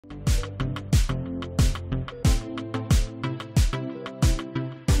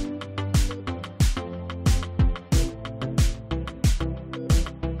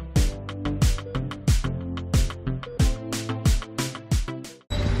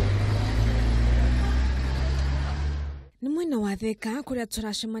Mwena wa Thika kuria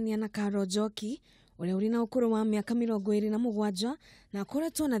turacemania na Karo Njoki uria uri na ukuru wa miaka 27 na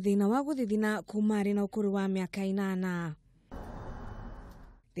akoretwo na thiina wa guthithina kuma ari na ukuru wa miaka 8.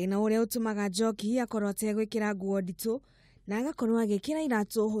 Thiina uria utumaga Njoki akorwo ategwikira nguo nditu na agakorwo agikira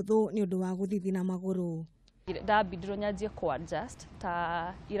iratu huthu ni undu wa guthithina maguru. Ndabidirwo nyanjie ku adjust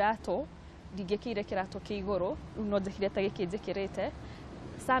ta iratu ndigekire kiratu kiiguru no njikire ta gikinjikirite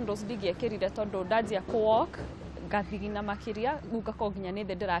sandals ndigekirire tondu ndanjia ku walk gathithina makiria ngako nginya ni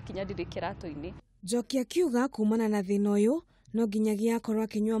ndirakinya ndiri kiratu-ini. Njoki akiuga kumana na thina uyu no nginyagia akorwo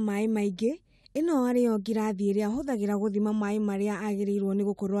akinywa mai maingi ino ari o ngirathi iria huthagira guthima mai maria agirirwo ni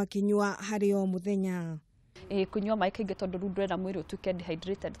gukorwo akinywa hari o muthenya. Kunywa mai kaingi tondu ndurenda mwiri utuke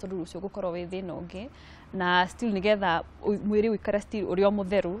dehydrated tondu rucio gukorwo wi thina ungi na still nigetha mwiri wikare still uri o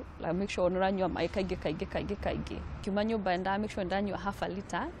mutheru like make sure uranywa mai kaingi kiuma nyumba nda make sure ndanywa half a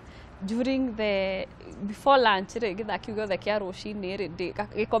liter during the before lunch githa kiugo the kia rucini ri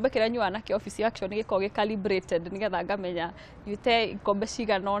gikombe kiria nywa na ki office action giko calibrated nigetha ngamenya yute ikombe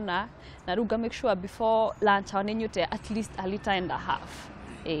ciganona na ruga make sure before lunch ani nyute at least a liter and a half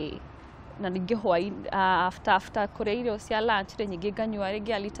na ningi hwai after kuria irio cia lunch ri nyingi nganywa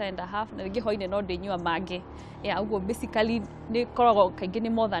ringi a liter and a half na ringi hwaine no ndinywa mangi uguo basically ni koragwo kaingi ni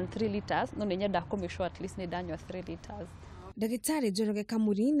more than 3 liters no ninyenda ku make sure at least ni ndanywa 3 liters. Ndagitari Njoroge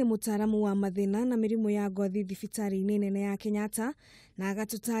Kamuri ni mutaaramu wa mathina na mirimu ya ngothi thibitari-ini nene ya Kenyatta na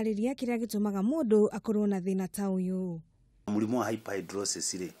agatutariria kiria gitumaga mundu akorwo na thina ta uyu. Murimu wa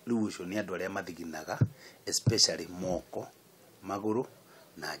hyperhydrosis riu ucio ni andu aria mathiginaga especially moko maguru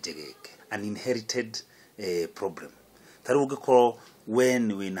na njegeke an inherited problem. Taru ngikoro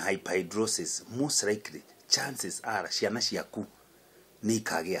when we in hyperhydrosis most likely chances are ciana ciaku ni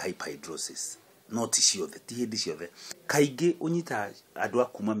kage hyperhydrosis not ciothe ti hindi ciothe kaingi unyita andu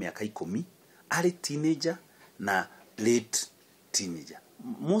akuma miaka 10 ari teenager na late teenager.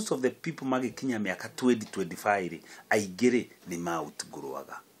 Most of the people magikinya miaka 20-25 aigire ni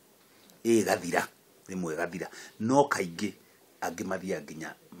mautguruaga gathira rimwe gathira no kaingi angimathia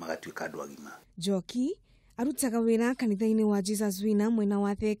nginya magatuika andu agima. Njoki arutaga wira kanitha-ini wa Jesus Wina mwena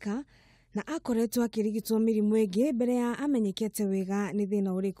wa Thika na akoretwo akirigitwo mirimu ingi mbere ya amenyekete wega ni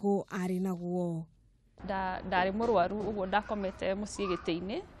thina uriku ari naguo. Ndari murwaru uguo ndakomete mucii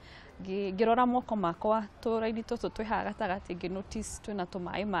giti-ini ngirora moko makwa turaini tutu twihaga gatagati ngi notice twina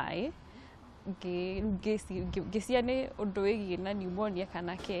tumai ngisia ni undu wigie na pneumonia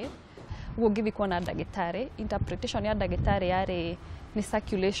kana ke uguo ngithi kuona ndagitari. Interpretation ya ndagitari yari ni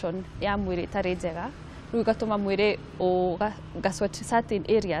circulation ya mwiri tari njega riu gatuma mwiri gasweat certain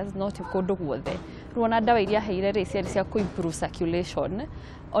areas not kundu guothe ruona ndawa iria heire ri cia ku improve circulation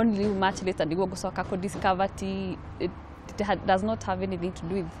only much later niguo gucoka ku discover it does not have anything to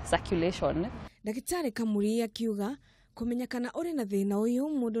do with circulation. Ndagitari Kamuri akiuga kumenya kana uri na thina uyu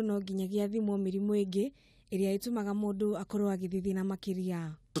mundu no nginyagia thimo mirimu ingi iria itumaga mundu akorwo agithithina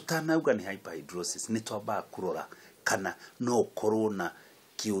makiria. Tutanauga ni hyperhidrosis ni twamba kurora kana no ukorwo na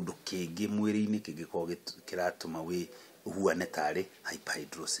kiundu kingi mwiri-ini kingikorwo kiratuma wi huane tari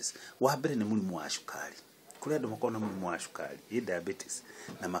hyperhidrosis. Wa mbere ni murimu wa cukari. Kuri andu makona murimu wa cukari diabetes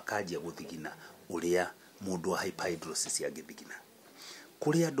na makanjia guthigina uria mundu wa hyperhidrosis angithigina.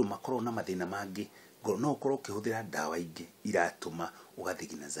 Kuri andu makorwo na mathina mangi no ukorwo ukihuthira dawa ingi iratuma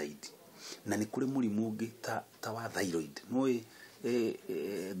ugathigina zaidi na ni kuri murimu ungi ta wa thyroid no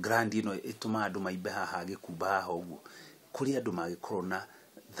gland ino ituma andu maimbe haha gikumba haha uguo. Kuri andu magikorwo na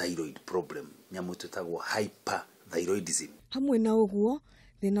thyroid problem nyamu tutagwo hyperhydrosis. Hamwe na uguo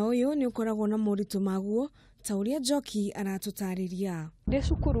thina uyu ni ukoragwo na moritu maguo ta uria Njoki aratutariria. Ndi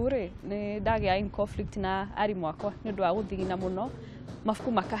cukuru ri ni ndagia in conflict na arimu akwa ni undu wa guthigina muno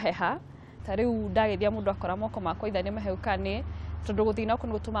mafuku makaheha ta riu ndagethia mundu akora moko makwa ithani maheukani tondu guthigina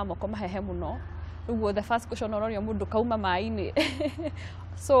kuno gutuma moko mahehe muno riu the first question oronio mundu kauma mai-ini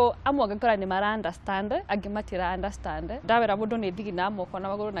so amwe ngakora ni mara understand agimatira understand ndawera mundu ni thigina moko na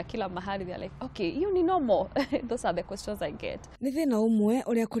maguru na kila mahali they are like okay you need no more. Those are the questions I get. Ni thina umwe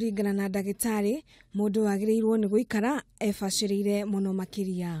uria kuringana na ndagitari mundu agirirwo ni guikara ebacirire muno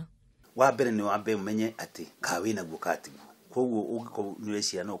makiria. Wa mbere ni wambe umenye ati kawe na guo katigu koguo ungiko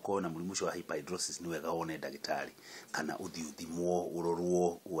niwecia no ko na murimu wa hyperhidrosis ni wega one ndagitari kana uthimwo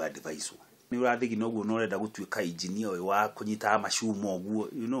urorwo u advice ni urathigina uguo no renda gutuika engineer wa kunyita macumo uguo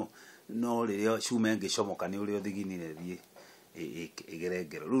no ririo cume ngicomoka ni uri uthiginire thie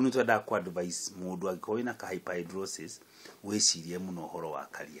igerengero riu ni twenda ku advice mundu agikorwo na hyperhidrosis wicirie muno horo wa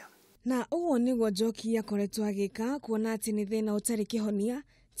karia. Na uguo niguo Njoki akoretwo agika kuona ati ni thina utari kihonia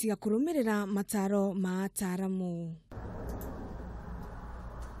tiga kurumirira mataro ma ataaramu.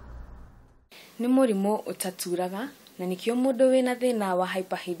 Ni murimu utaturaga na nikio mundu wina thina wa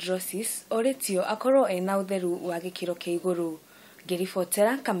hyperhydrosis oritio akorwo ena utheru wa gikiro kia iguru.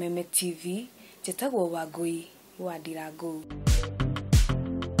 Ngiribotera Kameme TV, njitagwo Wangui wa Ndirangu.